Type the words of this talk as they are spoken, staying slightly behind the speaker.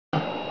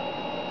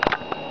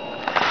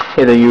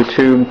Hey there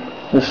YouTube,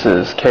 this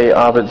is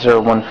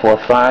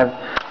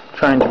jailbreak0145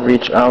 trying to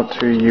reach out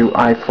to you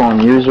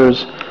iPhone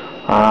users.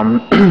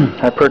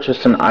 I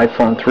purchased an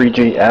iPhone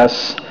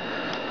 3GS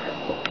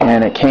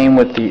and it came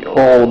with the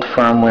old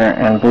firmware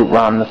and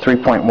Bootrom, the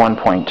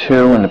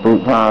 3.1.2 and the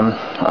Bootrom,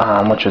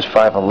 which is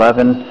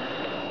 511,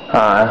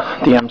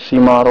 the MC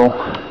model.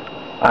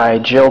 I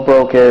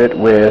jailbroke it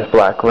with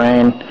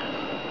blackrain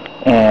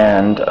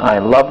and I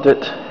loved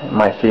it.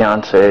 My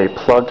fiance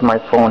plugged my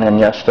phone in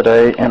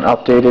yesterday and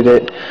updated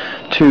it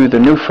to the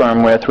new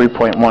firmware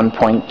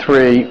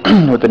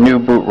 3.1.3 with the new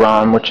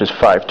Bootrom, which is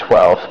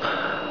 512.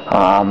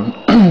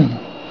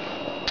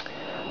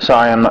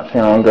 Sorry, I'm not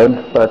feeling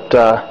good, but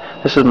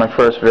this is my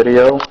first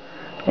video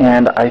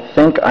and I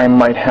think I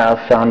might have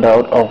found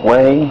out a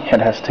way.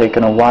 It has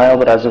taken a while,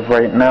 but as of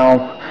right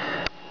now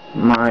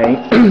my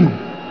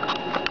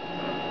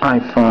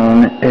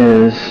iPhone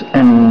is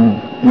in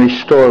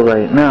restore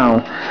right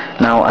now.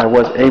 Now I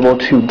was able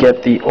to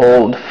get the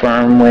old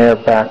firmware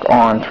back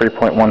on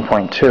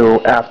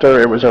 3.1.2 after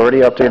it was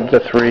already updated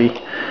to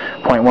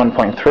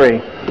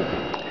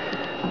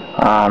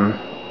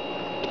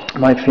 3.1.3.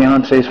 My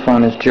fiance's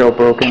phone is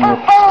jailbroken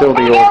with still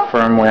the old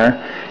firmware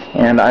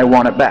and I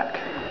want it back.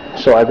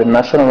 So I've been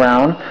messing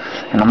around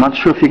and I'm not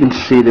sure if you can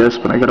see this,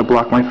 but I gotta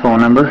block my phone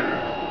number.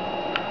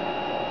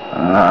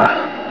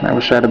 I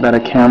wish I had a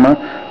better camera,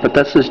 but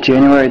this is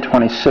January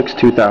 26,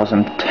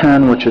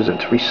 2010, which is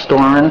it's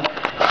restoring.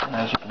 And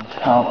as you can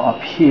tell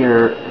up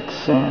here, it's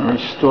saying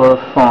restore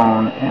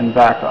phone and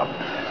backup.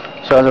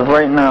 So as of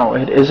right now,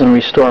 it is in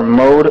restore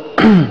mode.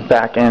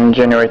 Back in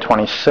January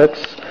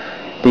 26,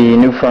 the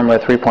new firmware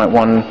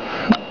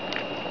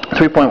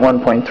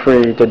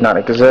 3.1.3 did not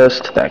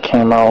exist. That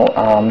came out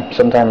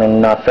sometime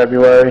in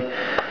February.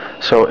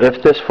 So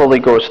if this fully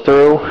goes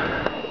through,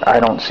 I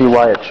don't see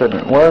why it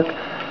shouldn't work.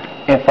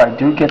 If I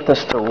do get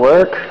this to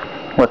work,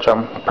 which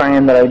I'm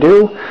praying that I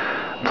do,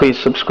 please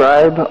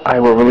subscribe. I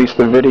will release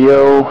the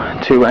video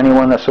to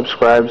anyone that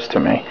subscribes to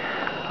me.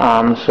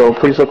 So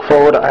please look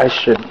forward. I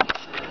should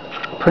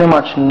pretty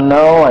much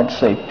know, I'd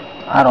say,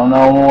 I don't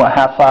know, a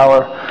half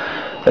hour.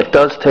 It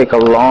does take a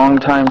long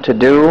time to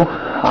do,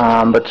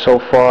 but so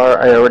far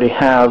I already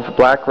have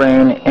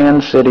blackrain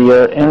and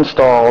Cydia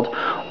installed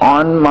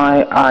on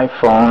my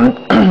iPhone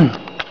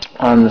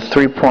on the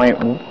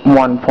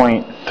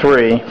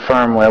 3.1.3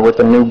 firmware with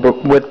the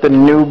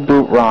new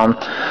Bootrom.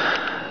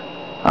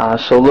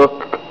 So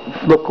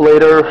look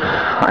later,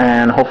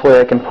 and hopefully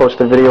I can post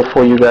a video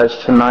for you guys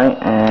tonight,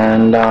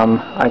 and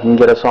I can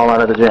get us all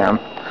out of the jam.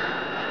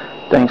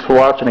 Thanks for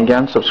watching.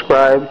 Again,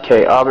 subscribe.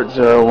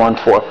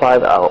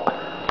 jailbreak0145 out.